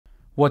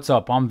What's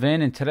up? I'm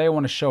Vin, and today I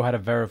want to show how to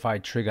verify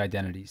trig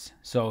identities.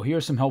 So here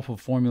are some helpful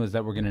formulas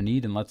that we're going to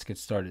need, and let's get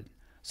started.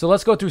 So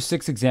let's go through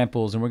 6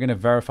 examples, and we're going to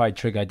verify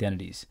trig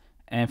identities.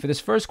 And for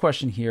this first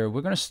question here, we're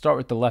going to start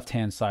with the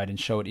left-hand side and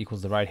show it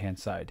equals the right-hand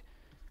side.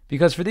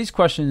 Because for these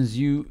questions,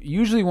 you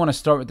usually want to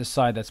start with the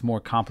side that's more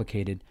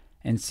complicated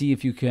and see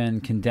if you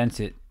can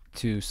condense it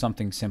to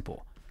something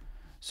simple.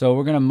 So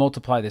we're going to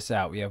multiply this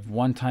out. We have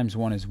 1 times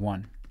 1 is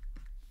 1.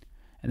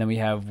 And then we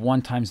have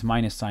 1 times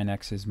minus sine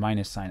x is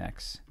minus sine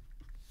x.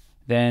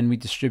 Then we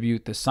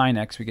distribute the sine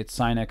x. We get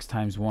sine x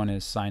times 1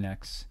 is sine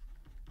x.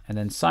 And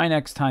then sine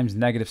x times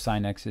negative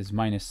sine x is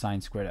minus sine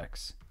squared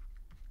x.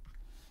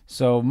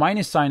 So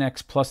minus sine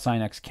x plus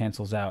sine x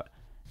cancels out,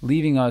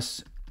 leaving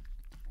us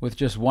with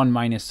just 1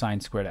 minus sine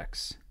squared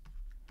x.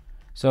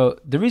 So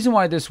the reason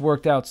why this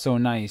worked out so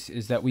nice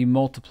is that we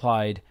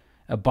multiplied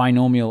a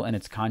binomial and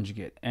its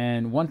conjugate.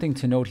 And one thing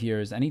to note here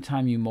is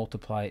anytime you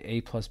multiply a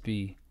plus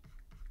b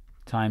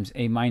times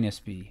a minus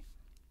b,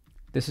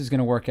 this is going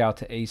to work out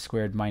to a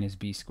squared minus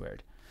b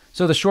squared.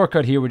 So the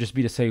shortcut here would just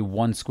be to say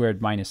 1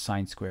 squared minus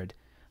sine squared.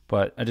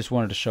 But I just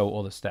wanted to show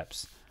all the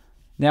steps.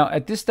 Now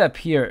at this step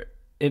here,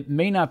 it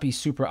may not be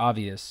super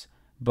obvious,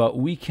 but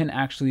we can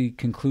actually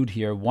conclude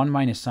here 1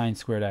 minus sine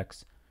squared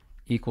x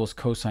equals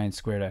cosine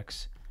squared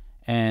x.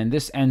 And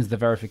this ends the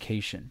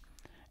verification.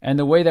 And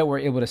the way that we're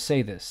able to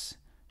say this,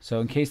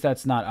 so in case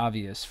that's not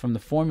obvious, from the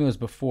formulas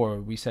before,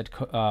 we said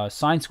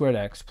sine squared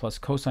x plus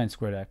cosine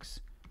squared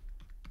x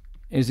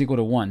is equal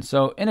to 1.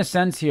 So in a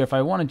sense here, if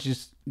I want to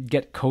just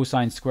get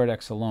cosine squared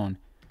x alone,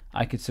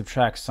 I could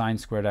subtract sine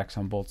squared x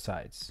on both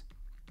sides.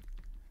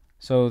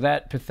 So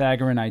that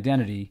Pythagorean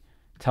identity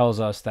tells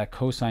us that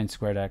cosine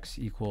squared x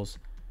equals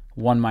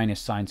 1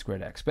 minus sine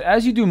squared x. But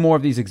as you do more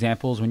of these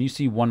examples, when you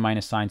see 1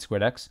 minus sine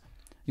squared x,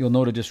 you'll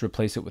know to just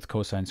replace it with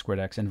cosine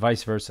squared x, and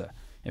vice versa.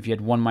 If you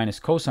had 1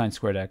 minus cosine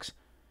squared x,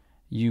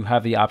 you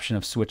have the option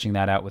of switching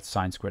that out with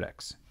sine squared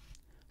x.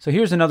 So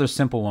here's another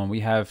simple one. We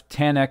have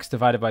tan x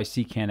divided by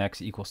secant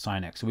x equals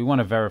sine x. So we want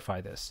to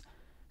verify this.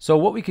 So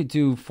what we could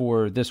do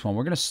for this one,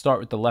 we're going to start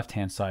with the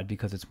left-hand side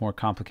because it's more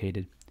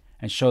complicated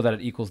and show that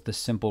it equals the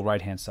simple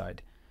right-hand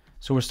side.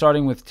 So we're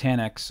starting with tan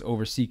x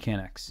over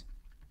secant x.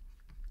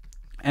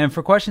 And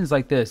for questions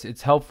like this,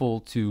 it's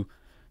helpful to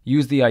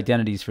use the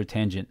identities for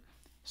tangent.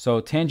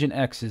 So tangent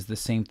x is the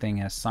same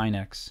thing as sine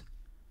x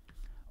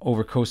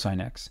over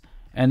cosine x.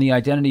 And the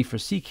identity for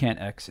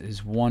secant x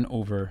is 1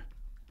 over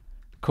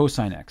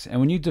cosine x. And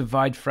when you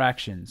divide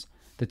fractions,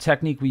 the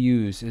technique we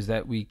use is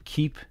that we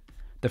keep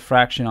the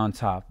fraction on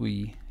top.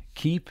 We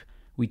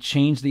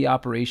change the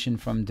operation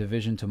from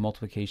division to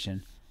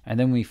multiplication, and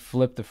then we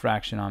flip the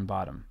fraction on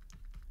bottom.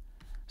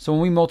 So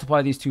when we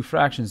multiply these two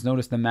fractions,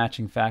 notice the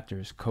matching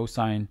factors.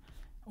 Cosine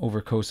over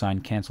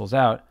cosine cancels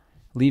out,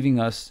 leaving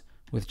us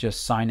with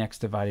just sine x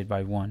divided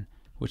by 1,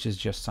 which is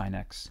just sine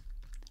x.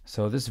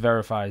 So this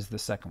verifies the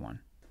second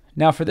one.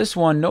 Now for this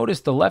one,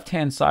 notice the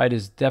left-hand side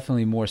is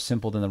definitely more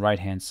simple than the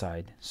right-hand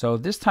side. So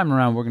this time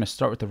around, we're going to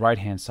start with the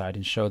right-hand side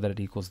and show that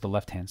it equals the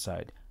left-hand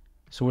side.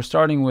 So we're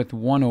starting with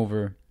 1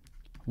 over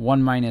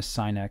 1 minus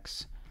sine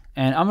x.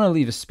 And I'm going to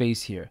leave a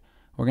space here.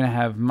 We're going to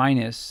have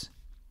minus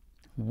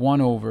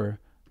 1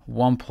 over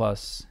 1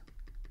 plus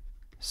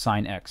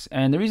sine x.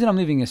 And the reason I'm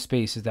leaving a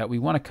space is that we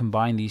want to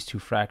combine these two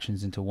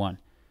fractions into one.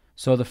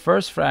 So the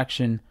first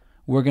fraction,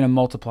 we're going to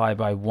multiply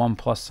by 1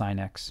 plus sine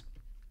x.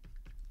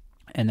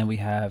 And then we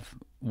have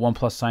 1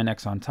 plus sine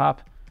x on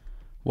top,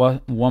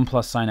 1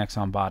 plus sine x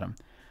on bottom.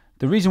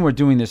 The reason we're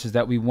doing this is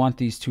that we want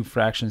these two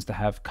fractions to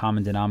have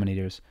common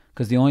denominators,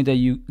 because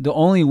the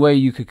only way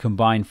you could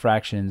combine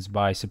fractions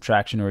by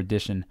subtraction or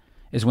addition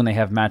is when they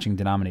have matching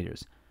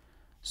denominators.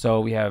 So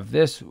we have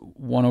this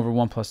 1 over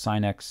 1 plus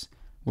sine x.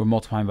 We're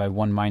multiplying by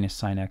 1 minus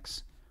sine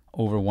x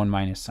over 1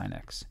 minus sine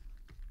x.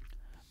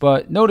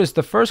 But notice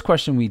the first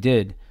question we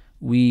did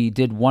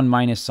 1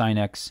 minus sine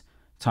x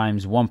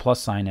times 1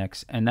 plus sine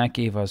x, and that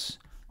gave us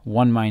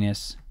 1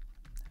 minus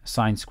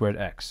sine squared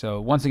x. So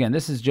once again,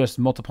 this is just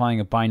multiplying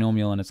a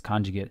binomial and its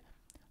conjugate.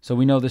 So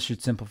we know this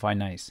should simplify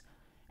nice.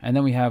 And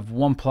then we have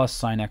 1 plus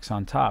sine x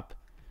on top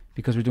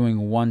because we're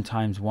doing 1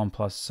 times 1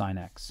 plus sine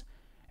x.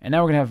 And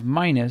now we're going to have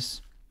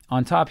minus.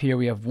 On top here,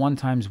 we have 1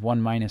 times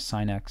 1 minus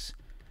sine x,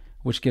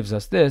 which gives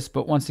us this.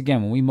 But once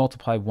again, when we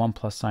multiply 1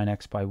 plus sine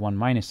x by 1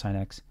 minus sine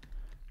x,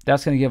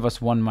 that's going to give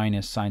us 1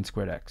 minus sine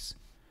squared x.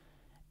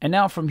 And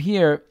now from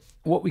here,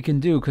 what we can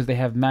do, because they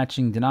have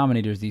matching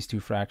denominators, these two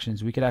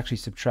fractions, we could actually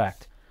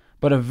subtract.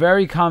 But a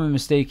very common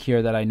mistake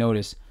here that I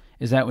notice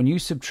is that when you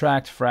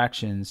subtract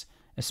fractions,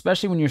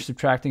 especially when you're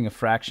subtracting a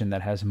fraction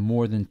that has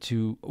more than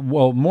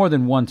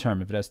one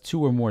term, if it has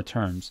 2 or more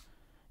terms,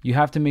 you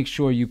have to make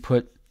sure you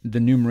put the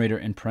numerator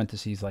in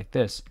parentheses like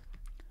this.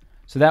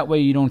 So that way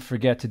you don't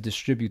forget to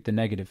distribute the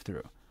negative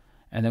through.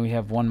 And then we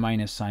have 1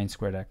 minus sine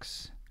squared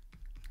x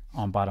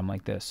on bottom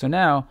like this. So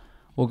now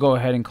we'll go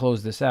ahead and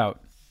close this out.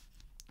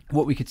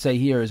 What we could say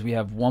here is we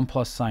have 1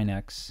 plus sine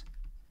x,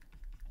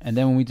 and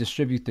then when we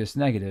distribute this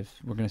negative,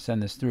 we're going to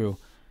send this through.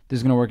 This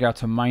is going to work out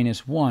to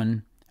minus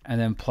 1 and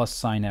then plus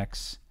sine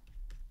x,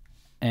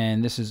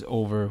 and this is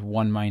over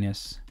 1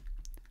 minus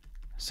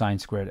sine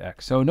squared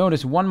x. So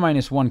notice 1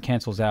 minus 1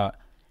 cancels out,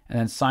 and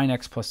then sine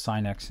x plus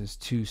sine x is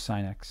 2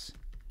 sine x.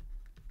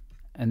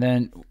 And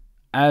then,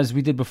 as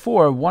we did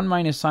before, 1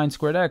 minus sine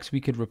squared x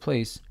we could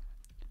replace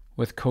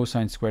with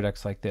cosine squared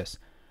x like this.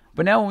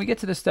 But now when we get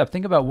to this step,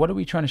 think about what are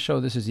we trying to show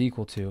this is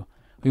equal to?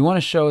 We want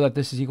to show that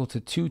this is equal to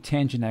 2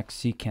 tangent x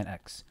secant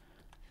x.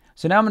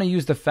 So now I'm going to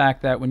use the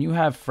fact that when you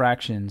have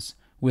fractions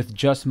with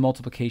just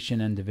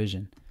multiplication and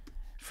division,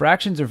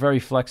 fractions are very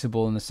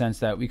flexible in the sense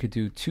that we could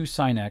do 2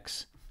 sine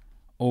x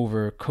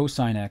over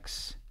cosine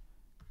x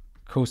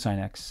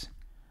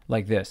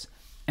like this.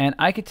 And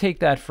I could take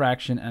that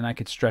fraction and I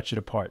could stretch it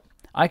apart.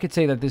 I could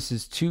say that this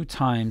is 2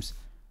 times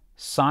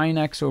sine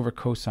x over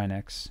cosine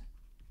x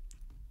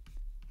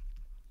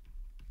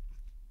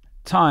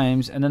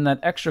times, and then that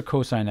extra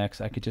cosine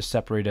x I could just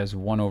separate as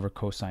 1 over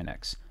cosine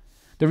x.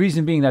 The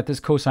reason being that this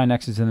cosine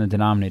x is in the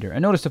denominator.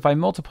 And notice if I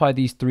multiply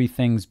these three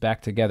things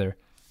back together,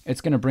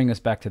 it's going to bring us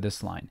back to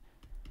this line.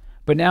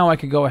 But now I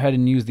could go ahead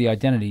and use the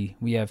identity.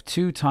 We have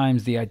 2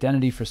 times the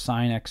identity for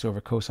sine x over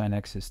cosine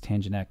x is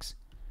tangent x.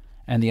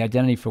 And the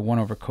identity for 1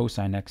 over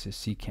cosine x is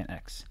secant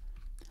x.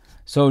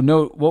 So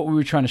note what we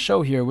were trying to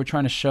show here. We're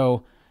trying to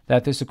show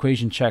that this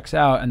equation checks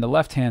out, and the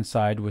left-hand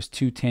side was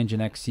 2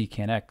 tangent x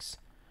secant x.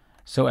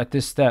 So at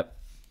this step,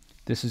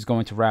 this is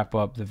going to wrap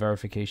up the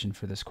verification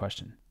for this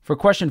question. For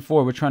question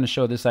 4, we're trying to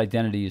show this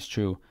identity is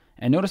true.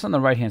 And notice on the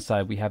right-hand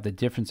side, we have the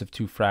difference of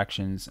 2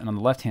 fractions, and on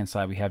the left-hand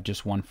side, we have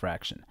just 1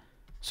 fraction.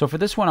 So for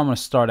this one, I'm going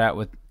to start out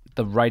with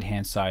the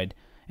right-hand side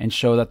and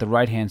show that the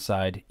right-hand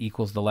side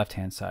equals the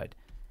left-hand side.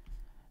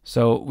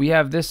 So we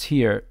have this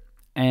here,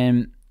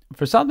 and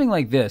for something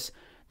like this,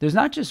 there's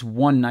not just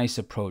one nice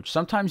approach.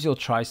 Sometimes you'll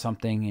try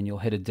something and you'll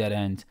hit a dead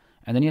end,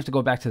 and then you have to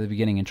go back to the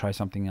beginning and try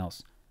something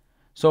else.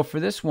 So for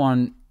this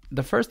one,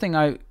 the first thing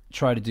I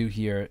try to do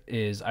here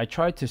is I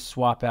try to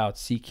swap out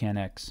secant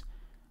x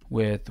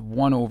with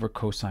 1 over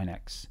cosine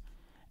x.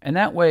 And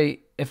that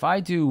way, if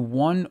I do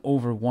 1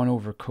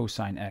 over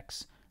cosine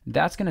x,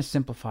 that's going to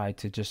simplify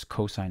to just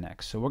cosine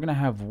x. So we're going to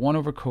have 1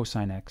 over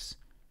cosine x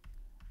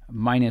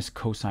minus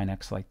cosine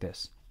x like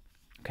this.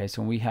 Okay,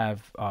 so when we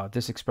have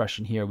this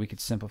expression here, we could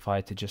simplify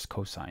it to just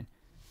cosine.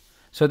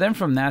 So then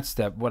from that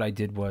step, what I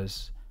did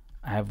was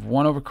I have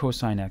 1 over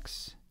cosine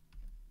x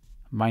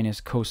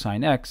minus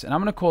cosine x, and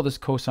I'm going to call this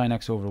cosine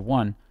x over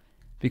 1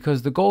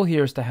 because the goal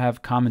here is to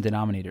have common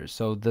denominators.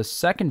 So the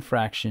second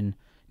fraction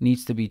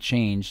needs to be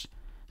changed.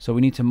 So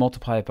we need to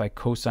multiply it by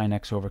cosine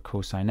x over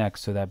cosine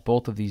x so that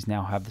both of these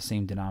now have the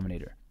same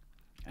denominator.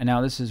 And now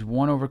this is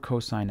 1 over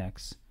cosine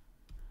x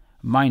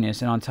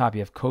minus, and on top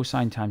you have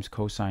cosine times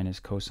cosine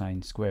is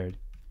cosine squared.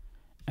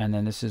 And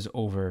then this is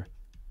over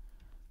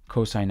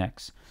cosine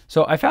x.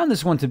 So I found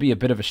this one to be a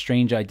bit of a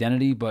strange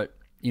identity, but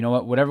you know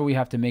what? Whatever we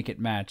have to make it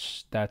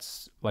match,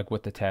 that's like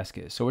what the task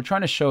is. So we're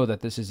trying to show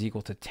that this is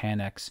equal to tan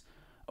x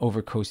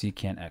over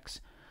cosecant x.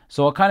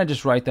 So I'll kind of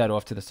just write that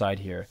off to the side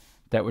here,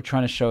 that we're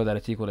trying to show that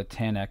it's equal to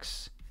tan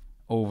x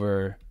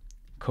over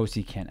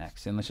cosecant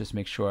x. And let's just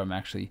make sure I'm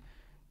actually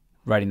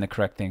writing the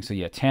correct thing. So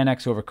yeah, tan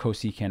x over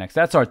cosecant x.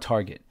 That's our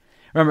target.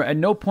 Remember, at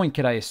no point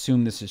could I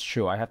assume this is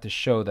true. I have to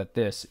show that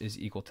this is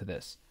equal to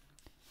this.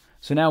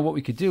 So now what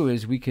we could do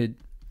is we could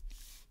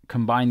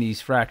combine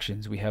these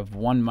fractions. We have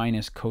 1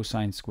 minus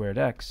cosine squared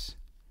x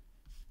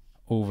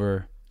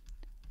over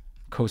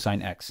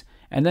cosine x.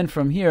 And then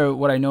from here,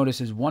 what I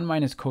notice is 1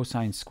 minus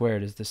cosine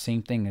squared is the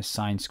same thing as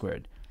sine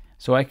squared.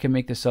 So I can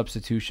make the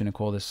substitution and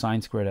call this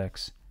sine squared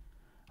x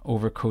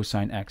over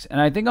cosine x.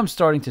 And I think I'm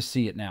starting to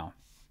see it now,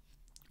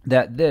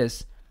 that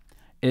this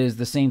is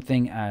the same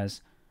thing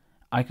as,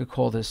 I could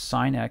call this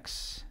sine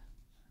x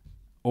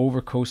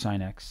over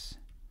cosine x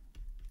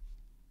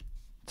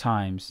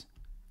times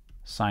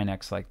sine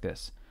x like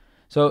this.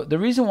 So the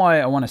reason why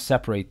I want to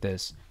separate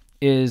this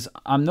is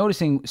I'm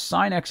noticing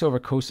sine x over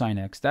cosine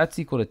x, that's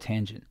equal to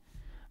tangent.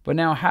 But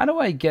now how do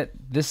I get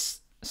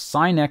this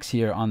sine x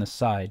here on the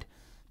side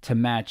to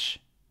match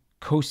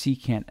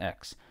cosecant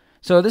x?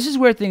 So this is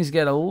where things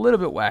get a little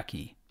bit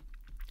wacky.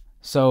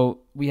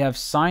 So we have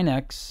sine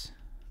x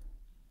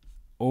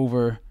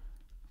over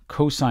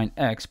cosine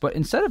x, but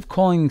instead of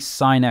calling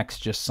sine x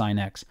just sine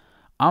x,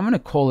 I'm going to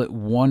call it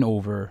 1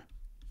 over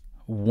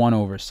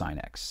sine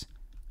x.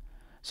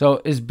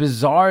 So as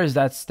bizarre as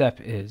that step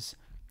is,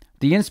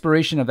 the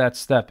inspiration of that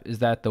step is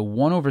that the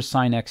 1 over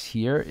sine x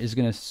here is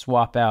going to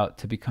swap out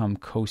to become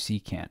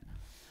cosecant.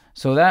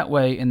 So that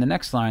way, in the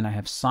next line, I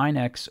have sine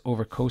x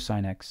over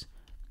cosine x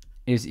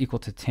is equal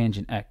to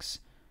tangent x.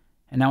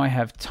 And now I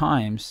have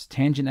times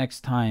tangent x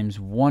times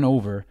 1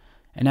 over,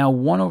 and now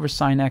 1 over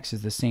sine x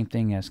is the same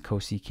thing as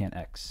cosecant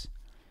x.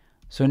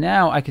 So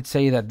now I could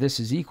say that this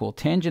is equal,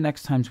 tangent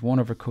x times 1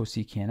 over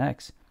cosecant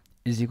x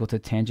is equal to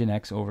tangent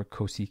x over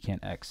cosecant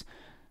x.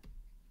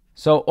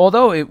 So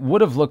although it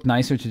would have looked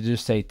nicer to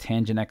just say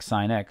tangent x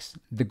sine x,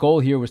 the goal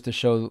here was to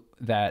show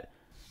that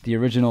the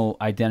original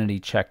identity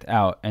checked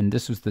out, and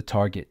this was the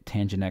target,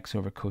 tangent x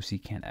over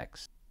cosecant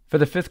x. For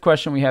the fifth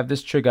question, we have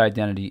this trig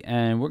identity,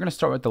 and we're going to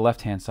start with the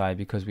left-hand side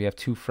because we have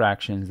two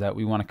fractions that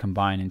we want to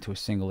combine into a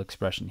single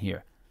expression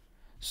here.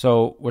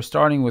 So we're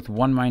starting with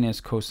 1 minus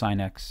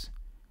cosine x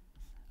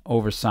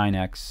over sine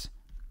x,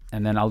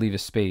 and then I'll leave a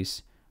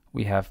space.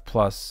 We have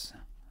plus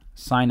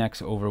sine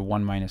x over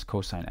 1 minus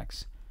cosine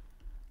x.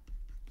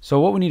 So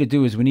what we need to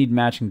do is we need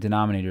matching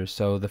denominators.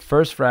 So the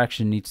first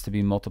fraction needs to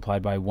be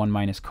multiplied by 1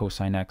 minus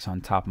cosine x on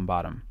top and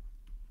bottom.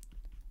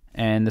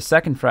 And the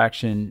second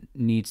fraction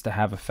needs to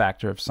have a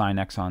factor of sine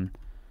x on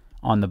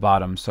the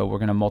bottom. So we're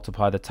going to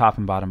multiply the top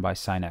and bottom by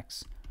sine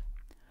x.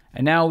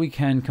 And now we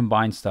can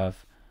combine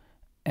stuff.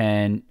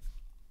 And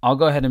I'll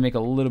go ahead and make a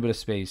little bit of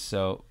space.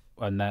 So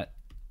and that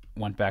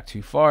went back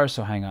too far,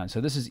 so hang on. So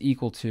this is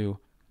equal to,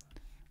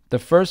 the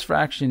first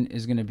fraction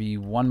is going to be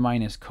 1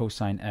 minus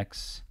cosine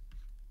x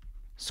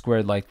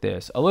squared like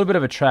this. A little bit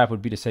of a trap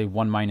would be to say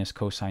 1 minus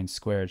cosine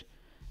squared,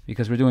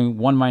 because we're doing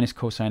 1 minus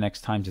cosine x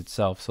times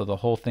itself, so the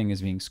whole thing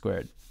is being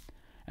squared.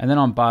 And then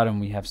on bottom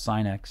we have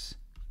sine x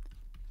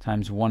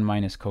times 1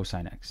 minus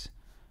cosine x.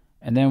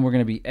 And then we're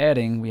going to be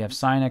adding, we have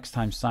sine x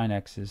times sine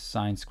x is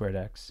sine squared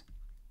x.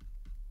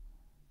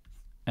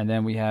 And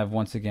then we have,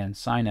 once again,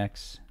 sine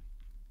x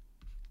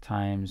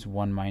times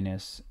 1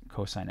 minus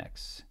cosine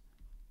x.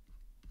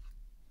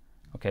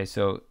 Okay,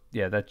 so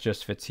yeah, that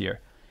just fits here.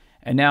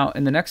 And now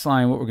in the next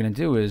line, what we're going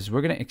to do is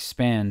we're going to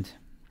expand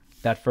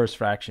that first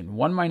fraction.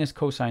 1 minus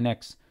cosine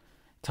x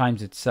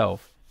times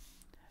itself.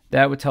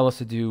 That would tell us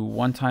to do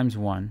 1 times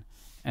 1.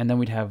 And then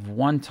we'd have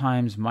 1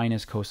 times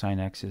minus cosine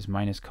x is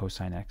minus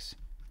cosine x.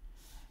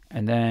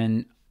 And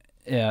then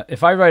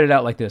if I write it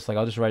out like this, like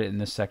I'll just write it in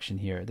this section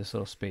here, this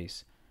little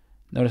space.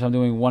 Notice I'm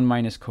doing 1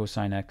 minus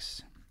cosine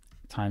x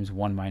times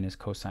 1 minus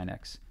cosine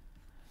x.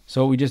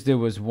 So what we just did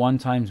was 1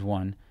 times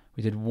 1.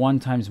 We did 1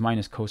 times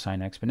minus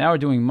cosine x. But now we're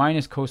doing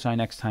minus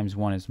cosine x times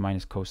 1 is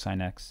minus cosine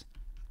x.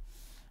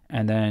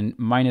 And then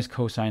minus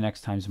cosine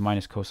x times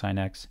minus cosine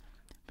x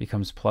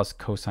becomes plus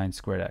cosine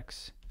squared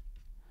x.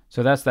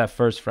 So that's that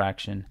first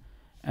fraction.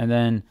 And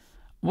then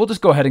we'll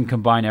just go ahead and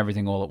combine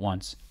everything all at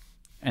once.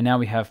 And now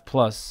we have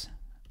plus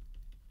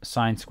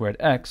sine squared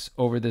x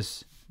over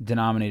this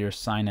denominator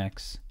sine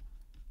x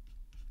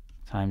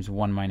times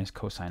 1 minus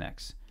cosine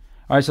x.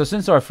 All right, so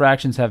since our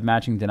fractions have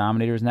matching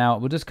denominators now,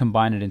 we'll just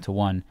combine it into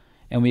one,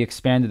 and we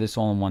expanded this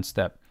all in one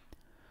step.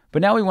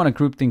 But now we want to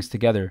group things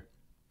together.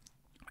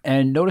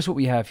 And notice what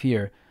we have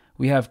here.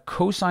 We have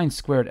cosine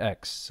squared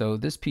x. So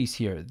this piece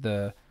here,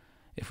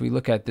 if we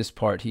look at this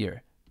part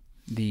here,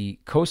 the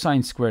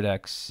cosine squared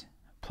x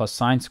plus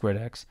sine squared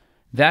x,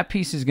 that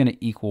piece is going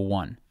to equal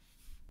 1.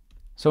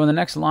 So in the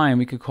next line,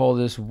 we could call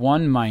this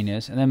 1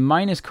 minus, and then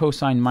minus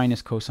cosine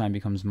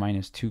becomes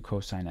minus 2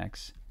 cosine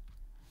x.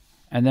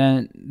 And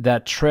then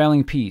that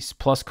trailing piece,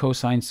 plus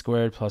cosine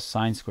squared plus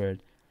sine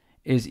squared,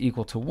 is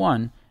equal to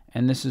 1.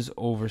 And this is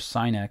over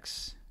sine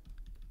x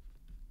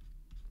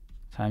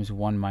times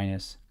 1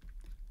 minus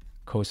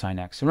cosine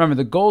x. So remember,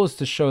 the goal is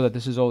to show that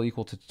this is all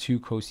equal to 2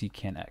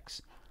 cosecant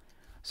x.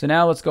 So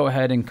now let's go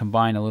ahead and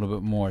combine a little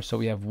bit more. So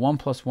we have 1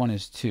 plus 1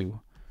 is 2.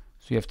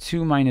 So we have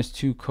 2 minus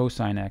 2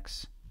 cosine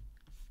x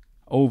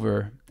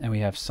over, and we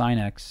have sine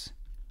x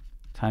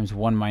times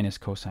 1 minus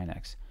cosine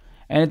x.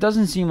 And it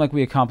doesn't seem like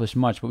we accomplished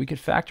much, but we could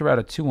factor out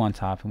a 2 on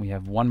top, and we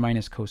have 1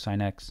 minus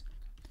cosine x.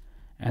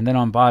 And then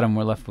on bottom,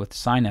 we're left with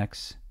sine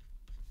x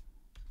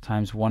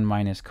times 1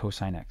 minus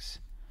cosine x.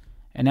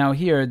 And now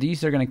here,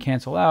 these are going to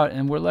cancel out,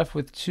 and we're left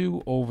with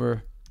 2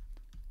 over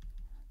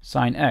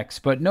sine x.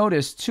 But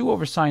notice 2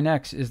 over sine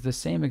x is the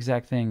same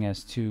exact thing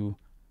as 2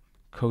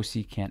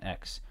 cosecant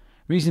x.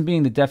 Reason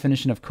being, the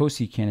definition of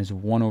cosecant is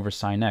 1 over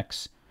sine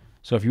x.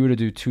 So if you were to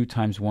do 2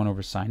 times 1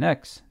 over sine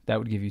x, that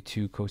would give you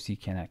 2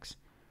 cosecant x.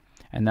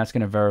 And that's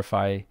going to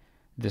verify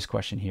this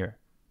question here.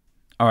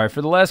 All right,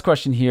 for the last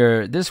question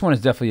here, this one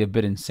is definitely a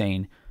bit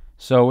insane.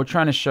 So we're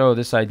trying to show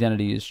this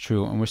identity is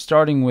true, and we're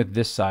starting with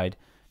this side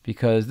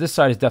because this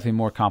side is definitely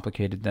more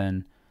complicated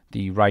than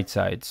the right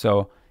side.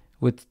 So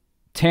with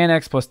tan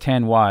x plus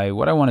tan y,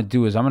 what I want to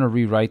do is I'm going to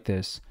rewrite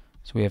this.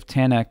 So we have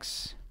tan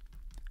x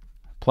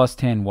plus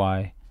tan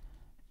y,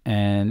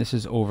 and this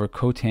is over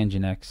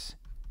cotangent x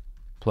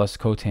plus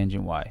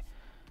cotangent y.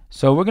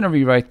 So we're going to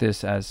rewrite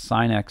this as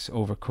sine x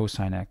over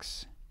cosine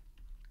x.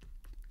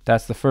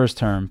 That's the first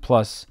term,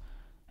 plus,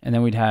 and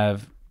then we'd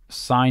have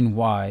sine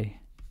y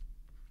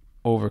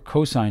over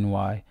cosine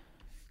y.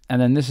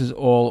 And then this is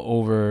all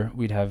over,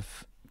 we'd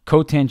have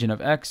cotangent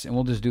of x, and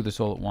we'll just do this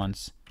all at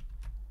once.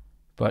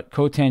 But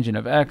cotangent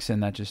of x,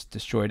 and that just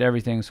destroyed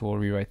everything, so we'll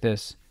rewrite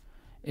this,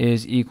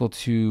 is equal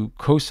to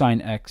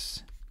cosine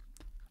x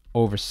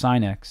over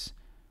sine x.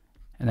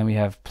 And then we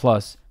have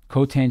plus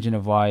cotangent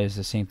of y is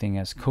the same thing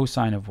as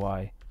cosine of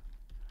y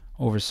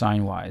over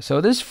sine y. So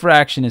this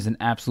fraction is an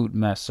absolute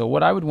mess. So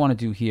what I would want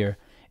to do here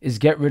is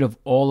get rid of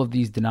all of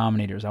these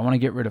denominators. I want to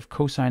get rid of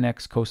cosine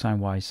x, cosine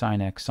y, sine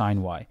x,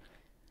 sine y.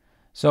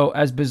 So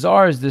as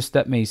bizarre as this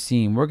step may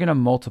seem, we're going to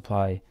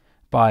multiply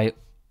by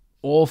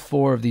all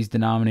 4 of these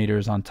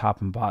denominators on top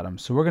and bottom.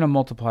 So we're going to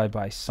multiply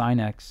by sine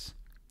x,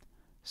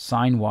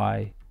 sine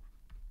y,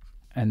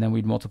 and then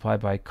we'd multiply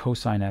by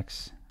cosine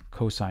x,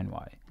 cosine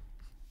y.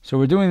 So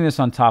we're doing this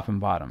on top and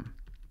bottom.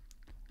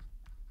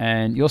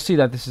 And you'll see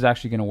that this is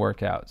actually going to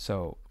work out.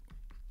 So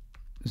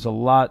There's a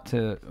lot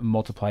to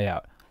multiply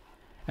out.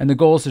 And the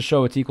goal is to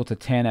show it's equal to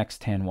tan x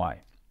tan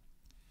y.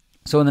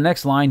 So in the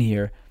next line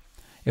here,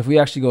 if we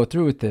actually go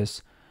through with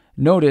this,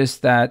 notice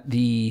that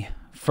the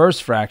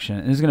first fraction,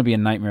 and this is going to be a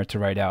nightmare to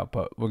write out,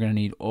 but we're going to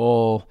need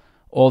all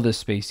this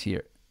space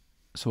here.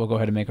 So we'll go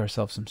ahead and make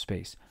ourselves some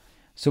space.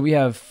 So we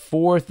have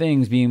 4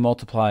 things being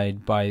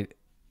multiplied by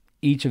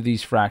each of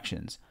these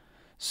fractions.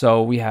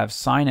 So we have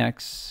sine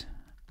x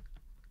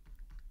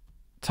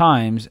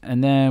times,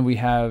 and then we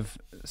have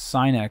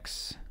sine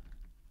x,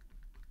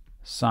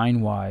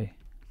 sine y,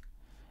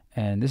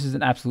 and this is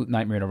an absolute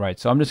nightmare to write.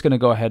 So I'm just going to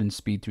go ahead and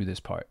speed through this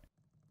part.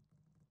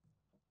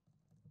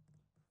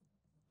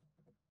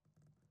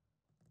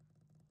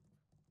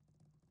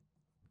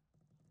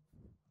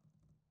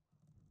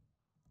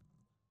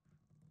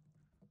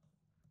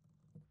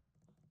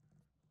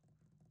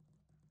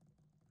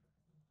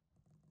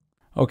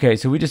 Okay,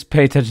 so we just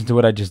pay attention to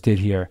what I just did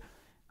here.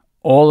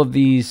 All of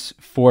these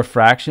 4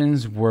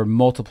 fractions were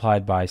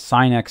multiplied by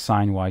sine x,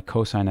 sine y,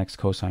 cosine x,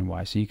 cosine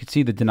y. So you can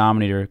see the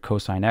denominator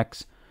cosine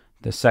x,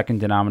 the second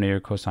denominator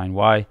cosine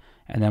y,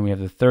 and then we have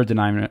the third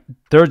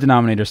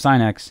denominator sine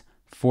x,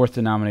 fourth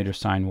denominator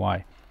sine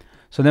y.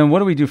 So then what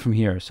do we do from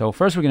here? So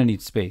first we're going to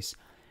need space.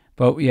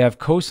 But we have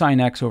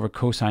cosine x over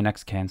cosine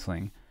x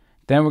canceling.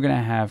 Then we're going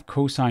to have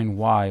cosine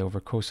y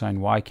over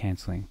cosine y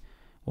canceling.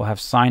 We'll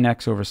have sine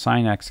x over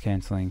sine x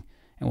canceling.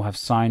 And we'll have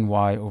sine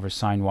y over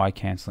sine y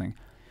canceling.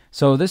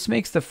 So this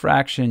makes the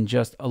fraction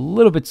just a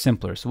little bit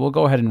simpler. So we'll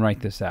go ahead and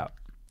write this out.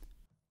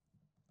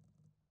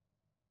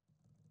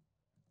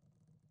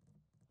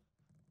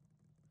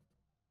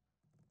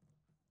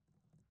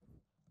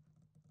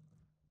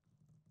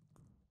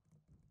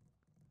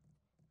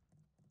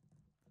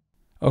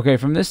 Okay,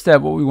 from this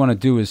step, what we want to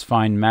do is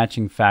find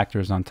matching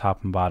factors on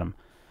top and bottom.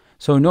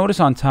 So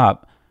notice on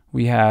top,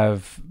 we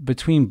have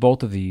between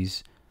both of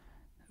these,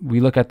 we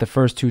look at the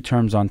first 2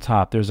 terms on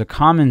top. There's a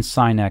common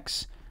sine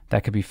x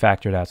that could be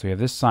factored out. So we have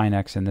this sine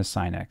x and this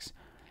sine x.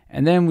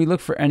 And then we look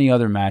for any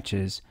other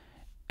matches.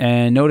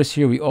 And notice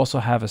here we also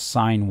have a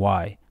sine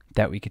y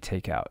that we could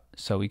take out.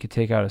 So we could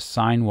take out a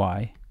sine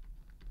y.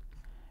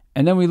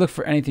 And then we look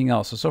for anything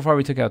else. So far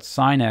we took out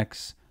sine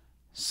x,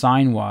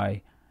 sine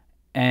y.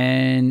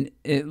 And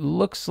it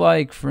looks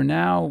like for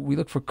now we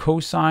look for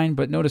cosine.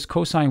 But notice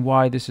cosine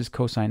y, this is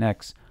cosine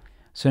x.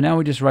 So now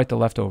we just write the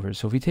leftovers.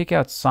 So if we take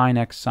out sine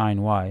x,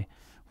 sine y,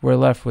 we're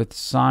left with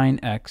sine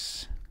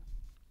x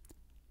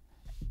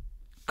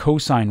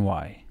cosine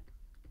y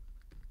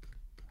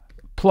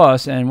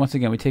plus, and once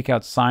again, we take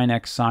out sine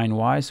x, sine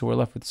y, so we're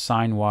left with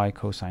sine y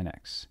cosine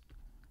x.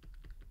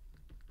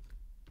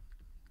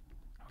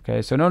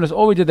 Okay, so notice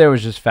all we did there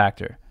was just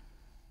factor.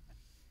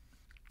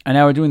 And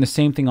now we're doing the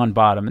same thing on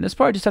bottom. And this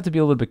part, just have to be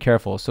a little bit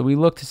careful. So we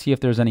look to see if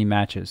there's any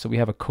matches. So we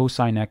have a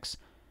cosine x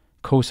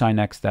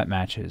that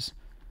matches.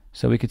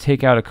 So we could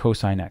take out a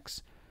cosine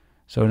x.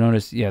 So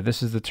notice, yeah,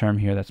 this is the term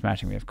here that's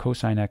matching. We have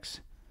cosine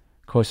x,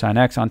 cosine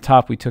x. On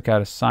top, we took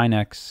out a sine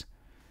x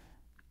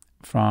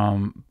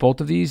from both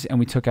of these, and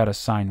we took out a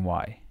sine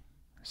y.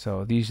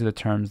 So these are the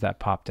terms that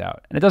popped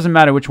out. And it doesn't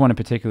matter which one in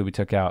particular we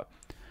took out.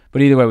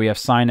 But either way, we have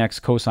sine x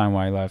cosine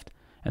y left,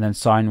 and then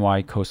sine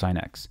y cosine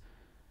x.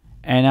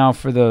 And now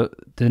for the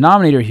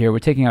denominator here, we're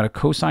taking out a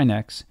cosine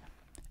x,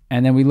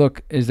 and then we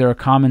look, is there a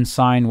common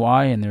sine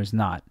y? And there's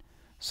not.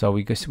 So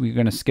we're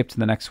going to skip to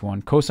the next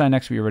one. Cosine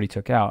x we already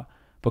took out,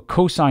 but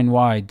cosine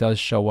y does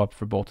show up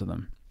for both of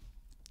them.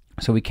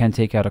 So we can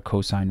take out a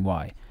cosine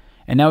y.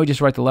 And now we just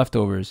write the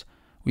leftovers.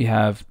 We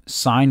have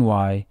sine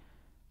y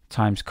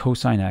times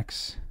cosine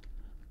x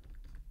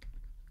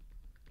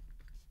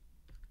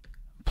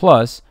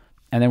plus,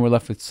 and then we're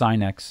left with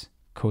sine x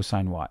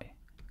cosine y.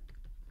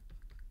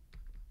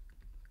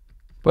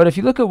 But if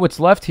you look at what's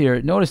left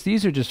here, notice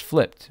these are just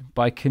flipped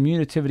by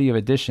commutativity of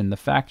addition. The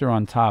factor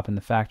on top and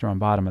the factor on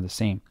bottom are the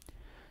same.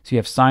 So you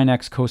have sine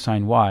x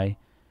cosine y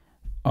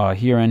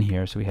here and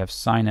here. So we have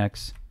sine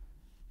x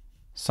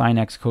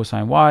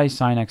cosine y,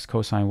 sine x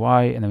cosine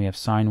y, and then we have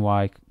sine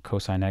y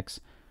cosine x,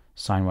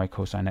 sine y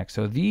cosine x.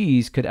 So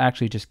these could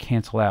actually just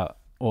cancel out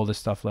all this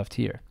stuff left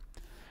here.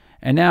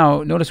 And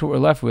now notice what we're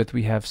left with.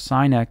 We have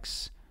sine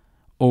x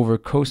over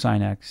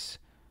cosine x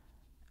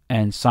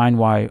and sine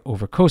y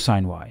over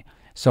cosine y.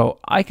 So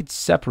I could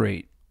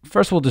separate.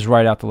 First, we'll just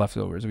write out the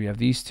leftovers. We have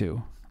these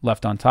two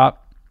left on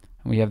top,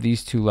 and we have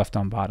these two left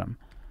on bottom.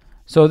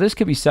 So this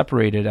could be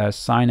separated as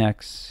sine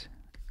x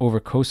over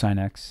cosine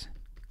x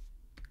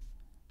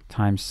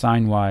times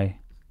sine y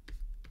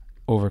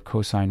over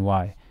cosine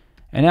y.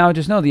 And now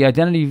just know the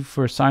identity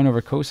for sine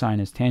over cosine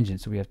is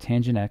tangent. So we have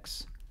tangent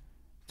x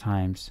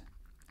times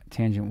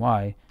tangent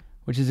y,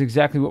 which is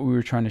exactly what we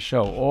were trying to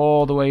show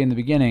all the way in the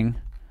beginning.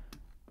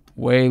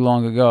 Way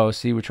long ago.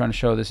 See, we're trying to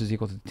show this is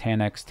equal to tan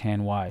x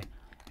tan y,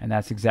 and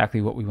that's exactly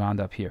what we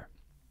wound up here.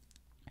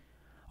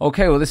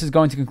 Okay, well, this is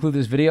going to conclude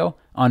this video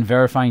on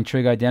verifying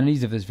trig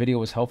identities. If this video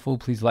was helpful,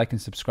 please like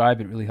and subscribe.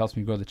 It really helps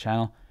me grow the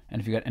channel.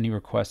 And if you got any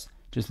requests,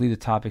 just leave the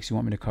topics you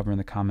want me to cover in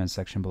the comments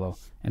section below.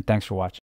 And thanks for watching.